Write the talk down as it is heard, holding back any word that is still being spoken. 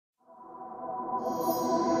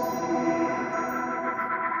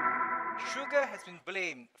has been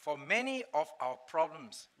blamed for many of our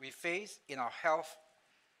problems we face in our health,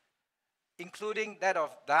 including that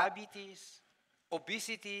of diabetes,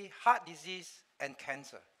 obesity, heart disease, and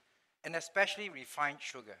cancer, and especially refined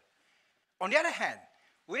sugar. On the other hand,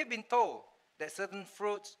 we've been told that certain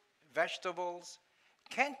fruits, vegetables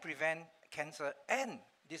can prevent cancer and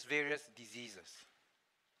these various diseases.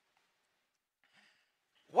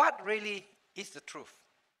 What really is the truth?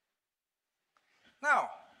 Now,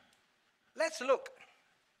 let's look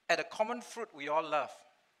at a common fruit we all love,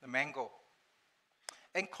 the mango,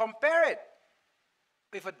 and compare it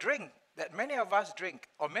with a drink that many of us drink,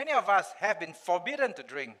 or many of us have been forbidden to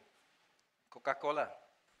drink, Coca-Cola.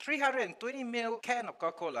 320 ml can of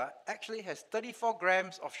Coca-Cola actually has 34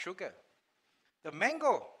 grams of sugar. The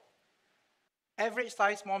mango, average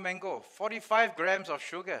size small mango, 45 grams of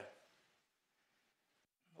sugar.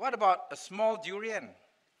 What about a small durian?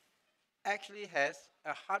 Actually has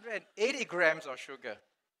 180 grams of sugar.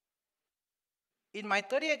 In my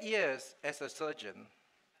 38 years as a surgeon,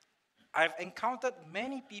 I've encountered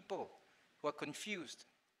many people who are confused.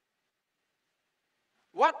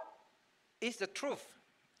 What is the truth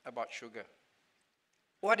about sugar?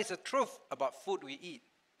 What is the truth about food we eat?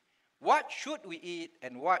 What should we eat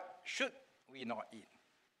and what should we not eat?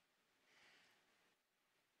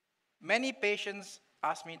 Many patients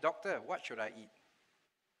ask me, "Doctor, what should I eat?"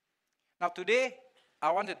 Now today,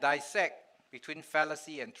 I want to dissect between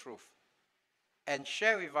fallacy and truth and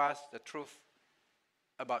share with us the truth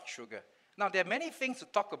about sugar. Now, there are many things to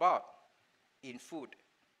talk about in food.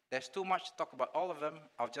 There's too much to talk about all of them.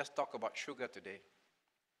 I'll just talk about sugar today.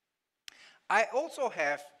 I also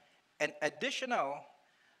have an additional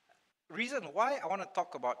reason why I want to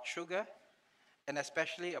talk about sugar and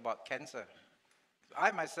especially about cancer.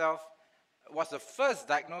 I myself was the first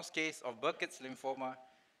diagnosed case of Burkitt's lymphoma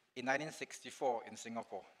in 1964 in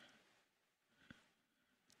Singapore.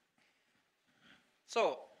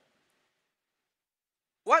 So,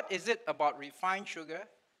 what is it about refined sugar?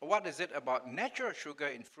 Or what is it about natural sugar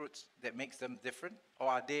in fruits that makes them different? Or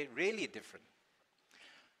are they really different?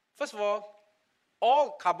 First of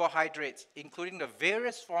all carbohydrates, including the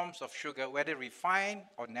various forms of sugar, whether refined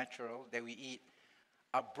or natural, that we eat,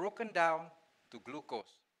 are broken down to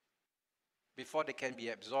glucose before they can be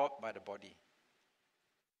absorbed by the body.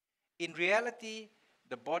 In reality,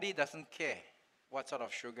 the body doesn't care what sort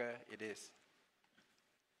of sugar it is.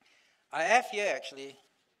 I have here actually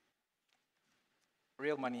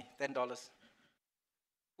real money, $10.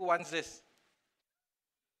 Who wants this?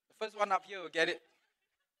 The first one up here will get it.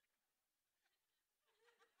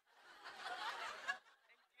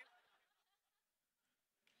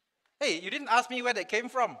 Hey, you didn't ask me where that came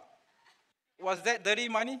from. Was that dirty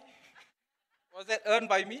money? Was that earned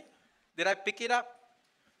by me? Did I pick it up?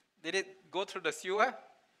 Did it go through the sewer?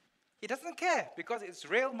 He doesn't care because it's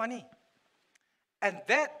real money. And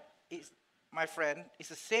that is, my friend, is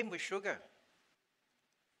the same with sugar.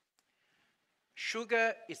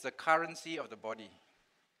 Sugar is the currency of the body.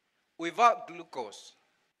 Without glucose,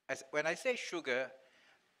 when I say sugar,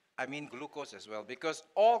 I mean glucose as well, because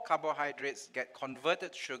all carbohydrates get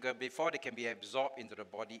converted to sugar before they can be absorbed into the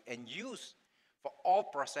body and used for all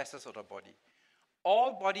processes of the body.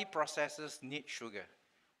 All body processes need sugar.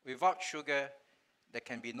 Without sugar, there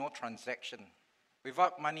can be no transaction.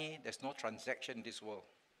 Without money, there's no transaction in this world.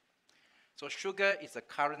 So sugar is the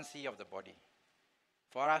currency of the body.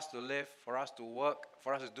 For us to live, for us to work,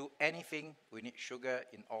 for us to do anything, we need sugar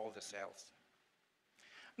in all the cells.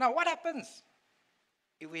 Now, what happens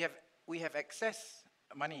if we have excess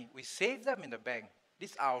money? We save them in the bank.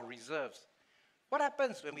 These are our reserves. What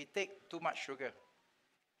happens when we take too much sugar?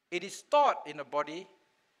 It is stored in the body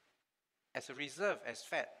as a reserve, as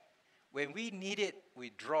fat. When we need it,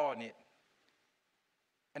 we draw on it.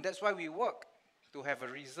 And that's why we work, to have a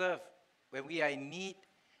reserve. When we are in need,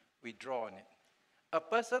 we draw on it. A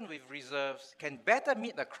person with reserves can better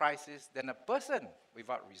meet the crisis than a person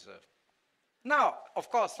without reserve. Now, of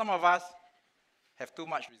course, some of us have too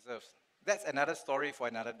much reserves. That's another story for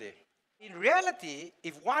another day. In reality,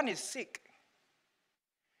 if one is sick,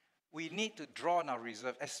 we need to draw on our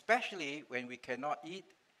reserve, especially when we cannot eat.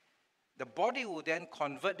 The body will then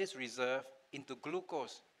convert this reserve into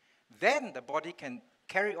glucose. Then the body can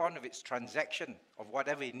carry on with its transaction of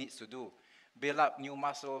whatever it needs to do. Build up new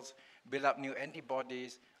muscles, build up new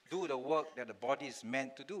antibodies, do the work that the body is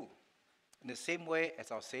meant to do. In the same way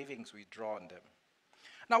as our savings, we draw on them.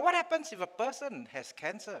 Now, what happens if a person has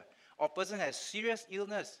cancer or a person has serious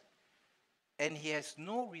illness and he has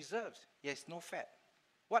no reserves, he has no fat?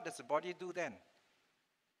 What does the body do then?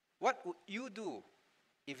 What would you do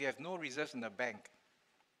if you have no reserves in the bank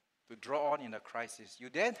to draw on in a crisis? You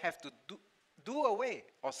then have to do away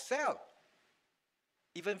or sell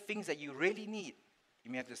even things that you really need.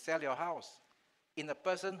 You may have to sell your house. In a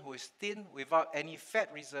person who is thin without any fat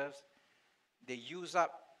reserves, they use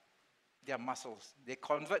up their muscles. They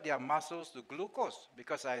convert their muscles to glucose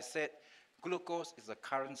because I said glucose is the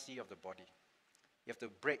currency of the body. You have to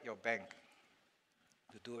break your bank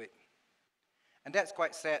to do it. And that's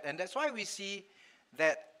quite sad. And that's why we see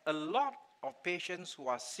that a lot of patients who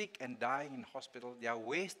are sick and dying in hospital, they are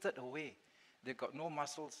wasted away. They've got no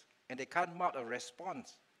muscles and they can't mount a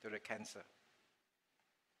response to the cancer.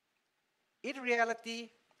 In reality,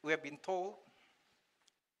 we have been told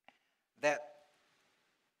that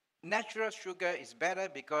natural sugar is better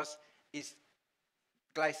because its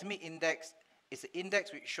glycemic index is an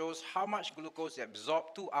index which shows how much glucose you absorb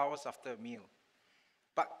 2 hours after a meal.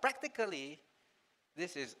 But practically,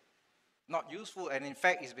 this is not useful, and in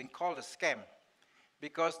fact, it's been called a scam.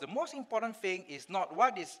 Because the most important thing is not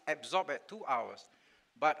what is absorbed at 2 hours,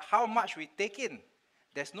 but how much we take in.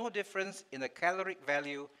 There's no difference in the caloric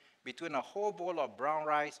value between a whole bowl of brown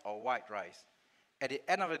rice or white rice. At the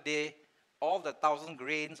end of the day, all the 1,000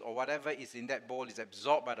 grains or whatever is in that bowl is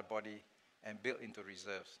absorbed by the body and built into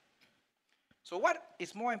reserves. So what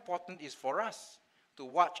is more important is for us to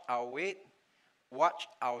watch our weight, watch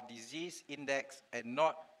our disease index, and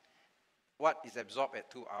not what is absorbed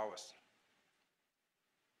at 2 hours.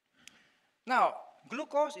 Now,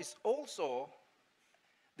 glucose is also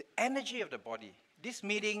the energy of the body. This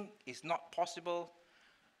meeting is not possible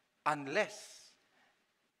unless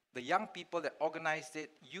the young people that organized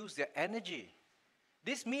it use their energy.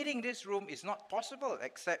 This meeting, this room is not possible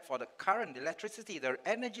except for the current, the electricity, the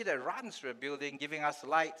energy that runs through a building, giving us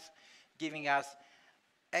lights, giving us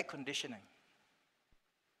air conditioning.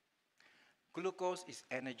 Glucose is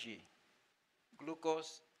energy.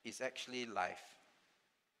 Glucose is actually life.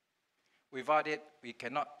 Without it, we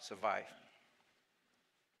cannot survive.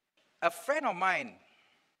 A friend of mine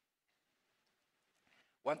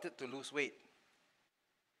wanted to lose weight.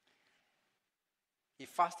 He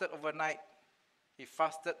fasted overnight. He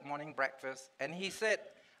fasted morning breakfast. And he said,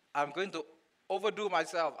 I'm going to overdo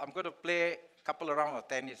myself. I'm going to play a couple of rounds of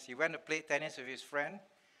tennis. He went to play tennis with his friend.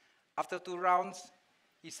 After 2 rounds,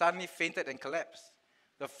 he suddenly fainted and collapsed.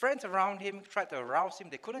 The friends around him tried to arouse him.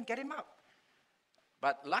 They couldn't get him up.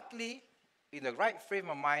 But luckily, in the right frame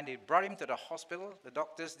of mind, they brought him to the hospital. The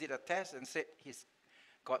doctors did a test and said he's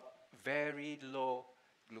got very low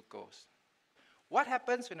glucose. What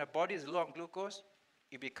happens when the body is low on glucose?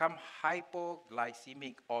 You become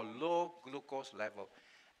hypoglycemic or low glucose level.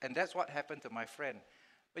 And that's what happened to my friend.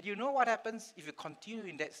 But you know what happens if you continue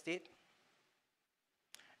in that state?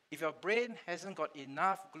 If your brain hasn't got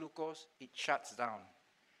enough glucose, it shuts down.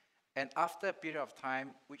 And after a period of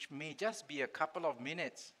time, which may just be a couple of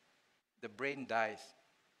minutes, the brain dies.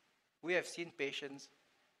 We have seen patients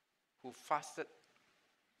who fasted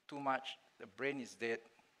too much, the brain is dead,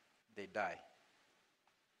 they die.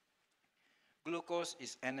 Glucose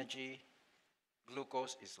is energy,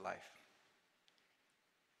 glucose is life.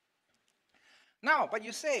 Now, but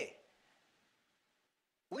you say,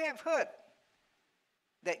 we have heard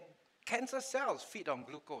that cancer cells feed on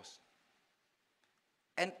glucose.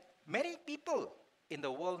 And many people in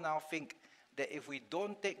the world now think that if we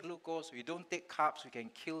don't take glucose, we don't take carbs, we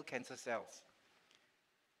can kill cancer cells.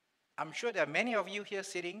 I'm sure there are many of you here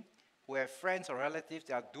sitting who have friends or relatives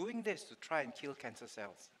that are doing this to try and kill cancer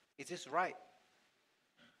cells. Is this right?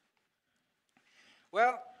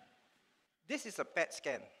 Well, this is a PET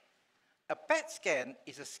scan. A PET scan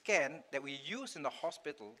is a scan that we use in the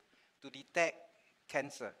hospital to detect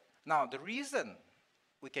cancer. Now, the reason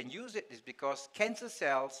we can use it is because cancer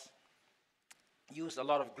cells use a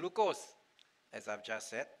lot of glucose, as I've just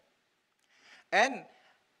said. And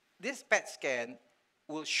this PET scan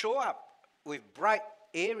will show up with bright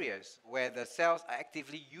areas where the cells are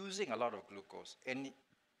actively using a lot of glucose. And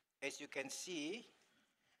as you can see,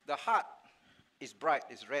 the heart is bright,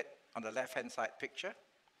 is red on the left-hand side picture,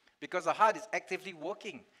 because the heart is actively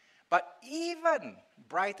working. But even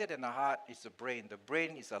brighter than the heart is the brain. The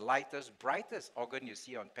brain is the lightest, brightest organ you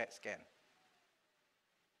see on PET scan.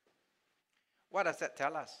 What does that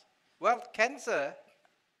tell us? Well, cancer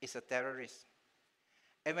is a terrorist.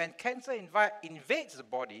 And when cancer invades the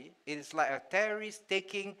body, it is like a terrorist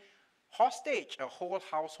taking hostage a whole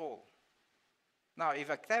household. Now, if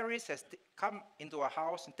a terrorist has come into a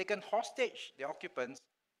house and taken hostage the occupants,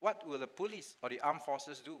 what will the police or the armed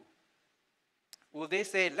forces do? Will they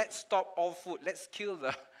say, let's stop all food, let's kill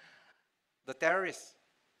the terrorists?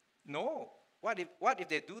 No. What if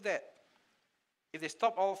they do that? If they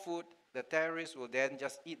stop all food, the terrorists will then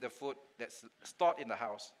just eat the food that's stored in the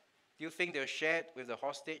house. Do you think they'll share it with the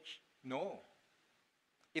hostage? No.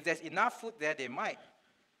 If there's enough food there, they might.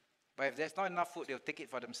 But if there's not enough food, they'll take it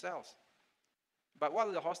for themselves. But what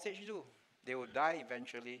will the hostage do? They will die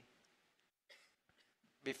eventually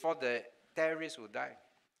before the terrorists will die.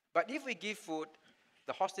 But if we give food,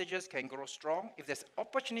 the hostages can grow strong. If there's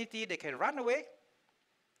opportunity, they can run away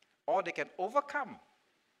or they can overcome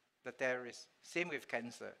the terrorists. Same with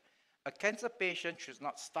cancer. A cancer patient should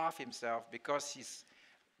not starve himself because he's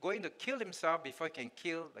going to kill himself before he can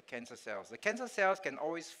kill the cancer cells. The cancer cells can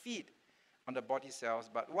always feed on the body cells,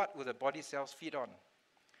 but what will the body cells feed on?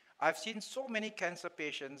 I've seen so many cancer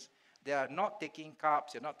patients, they are not taking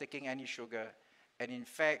carbs, they're not taking any sugar, and in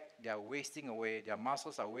fact, they are wasting away, their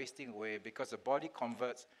muscles are wasting away because the body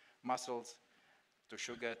converts muscles to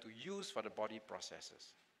sugar to use for the body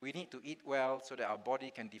processes. We need to eat well so that our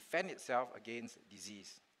body can defend itself against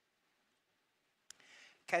disease.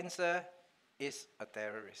 Cancer is a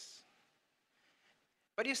terrorist.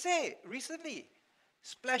 But you say, recently,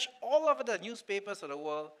 splashed all over the newspapers of the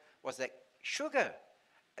world was that sugar,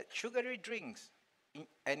 sugary drinks,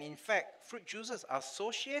 and in fact, fruit juices are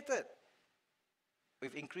associated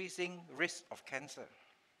with increasing risk of cancer.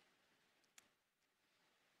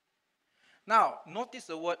 Now, notice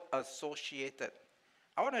the word associated.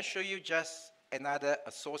 I want to show you just another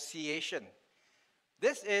association.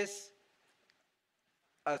 This is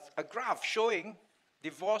a graph showing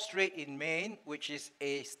divorce rate in Maine, which is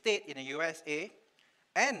a state in the USA,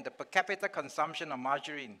 and the per capita consumption of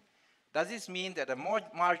margarine. Does this mean that the more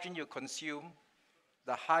margarine you consume,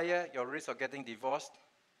 the higher your risk of getting divorced?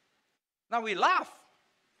 Now we laugh,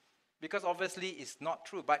 because obviously it's not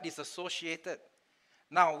true, but it's associated.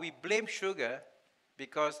 Now we blame sugar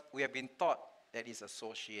because we have been taught that it's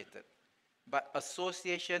associated. But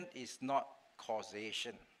association is not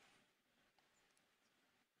causation.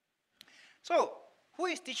 So, who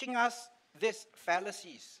is teaching us these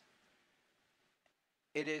fallacies?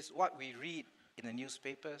 It is what we read in the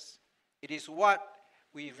newspapers. It is what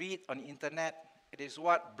we read on the internet. It is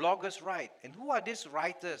what bloggers write. And who are these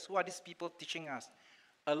writers? Who are these people teaching us?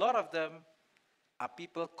 A lot of them are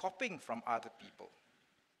people copying from other people.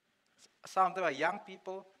 Some of them are young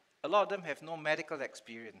people. A lot of them have no medical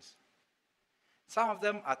experience. Some of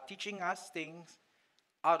them are teaching us things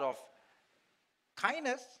out of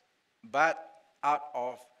kindness, but out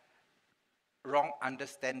of wrong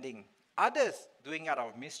understanding. Others doing out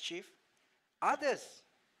of mischief. Others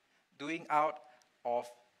doing out of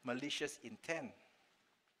malicious intent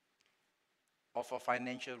or for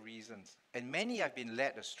financial reasons. And many have been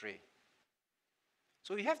led astray.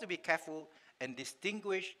 So we have to be careful and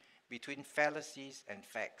distinguish between fallacies and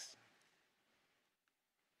facts.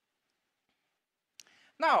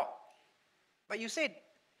 Now, but you said,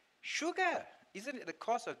 sugar, isn't it the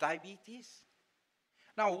cause of diabetes?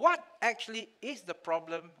 Now, what actually is the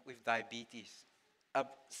problem with diabetes? A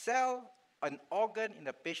cell, an organ in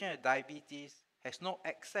the patient with diabetes has no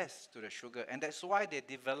access to the sugar, and that's why they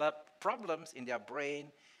develop problems in their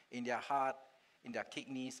brain, in their heart, in their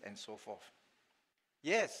kidneys, and so forth.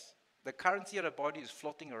 Yes, the currency of the body is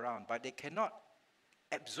floating around, but they cannot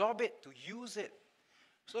absorb it to use it.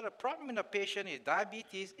 So the problem in the patient with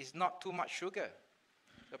diabetes is not too much sugar.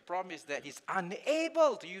 The problem is that he's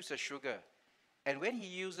unable to use the sugar. And when he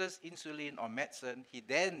uses insulin or medicine, he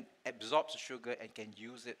then absorbs the sugar and can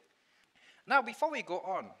use it. Now, before we go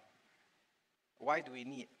on, why do we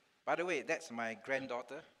need? By the way, that's my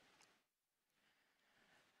granddaughter.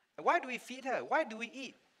 Why do we feed her? Why do we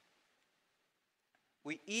eat?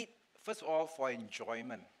 We eat, first of all, for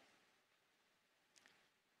enjoyment.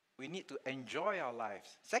 We need to enjoy our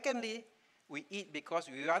lives. Secondly, we eat because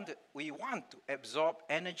we want to absorb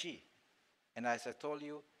energy. And as I told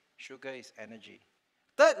you, sugar is energy.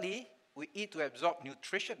 Thirdly, we eat to absorb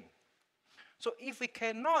nutrition. So if we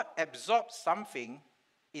cannot absorb something,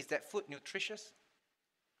 is that food nutritious?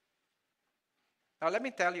 Now let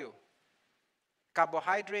me tell you,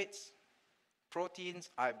 carbohydrates,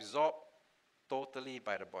 proteins are absorbed totally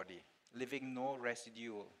by the body, leaving no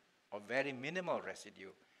residue or very minimal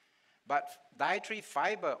residue. But dietary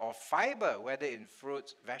fiber or fiber, whether in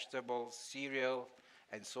fruits, vegetables, cereal,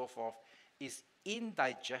 and so forth, is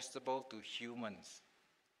indigestible to humans.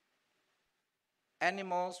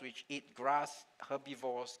 Animals which eat grass,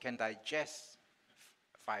 herbivores, can digest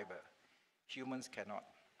fiber. Humans cannot.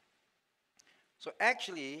 So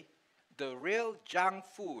actually, the real junk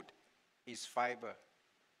food is fiber,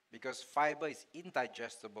 because fiber is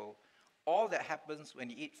indigestible. All that happens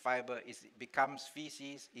when you eat fiber is it becomes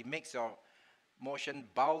feces. It makes your motion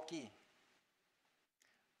bulky.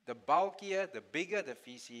 The bulkier, the bigger the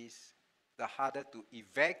feces, the harder to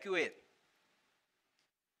evacuate.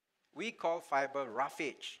 We call fiber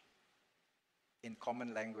roughage. in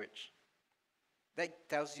common language. That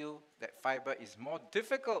tells you that fiber is more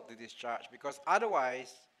difficult to discharge because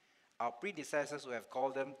otherwise our predecessors would have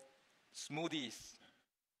called them smoothies.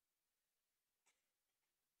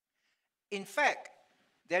 In fact,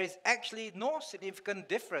 there is actually no significant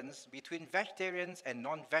difference between vegetarians and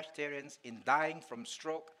non-vegetarians in dying from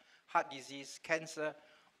stroke, heart disease, cancer,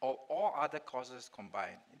 or all other causes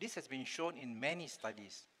combined. This has been shown in many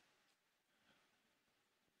studies.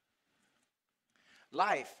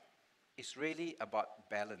 Life is really about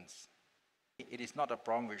balance. It is not a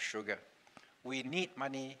problem with sugar. We need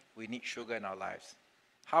money, we need sugar in our lives.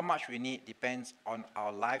 How much we need depends on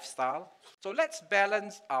our lifestyle. So let's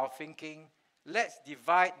balance our thinking. Let's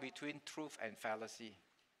divide between truth and fallacy.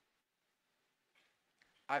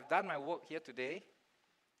 I've done my work here today.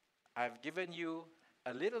 I've given you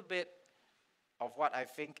a little bit of what I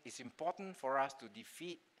think is important for us to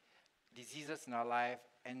defeat diseases in our life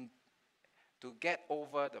and to get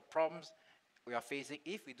over the problems we are facing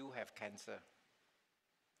if we do have cancer.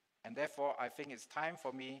 And therefore, I think it's time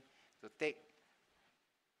for me to take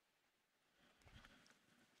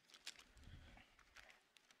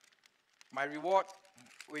my reward,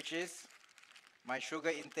 which is my sugar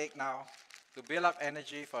intake now, to build up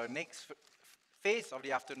energy for the next phase of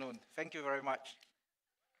the afternoon. Thank you very much.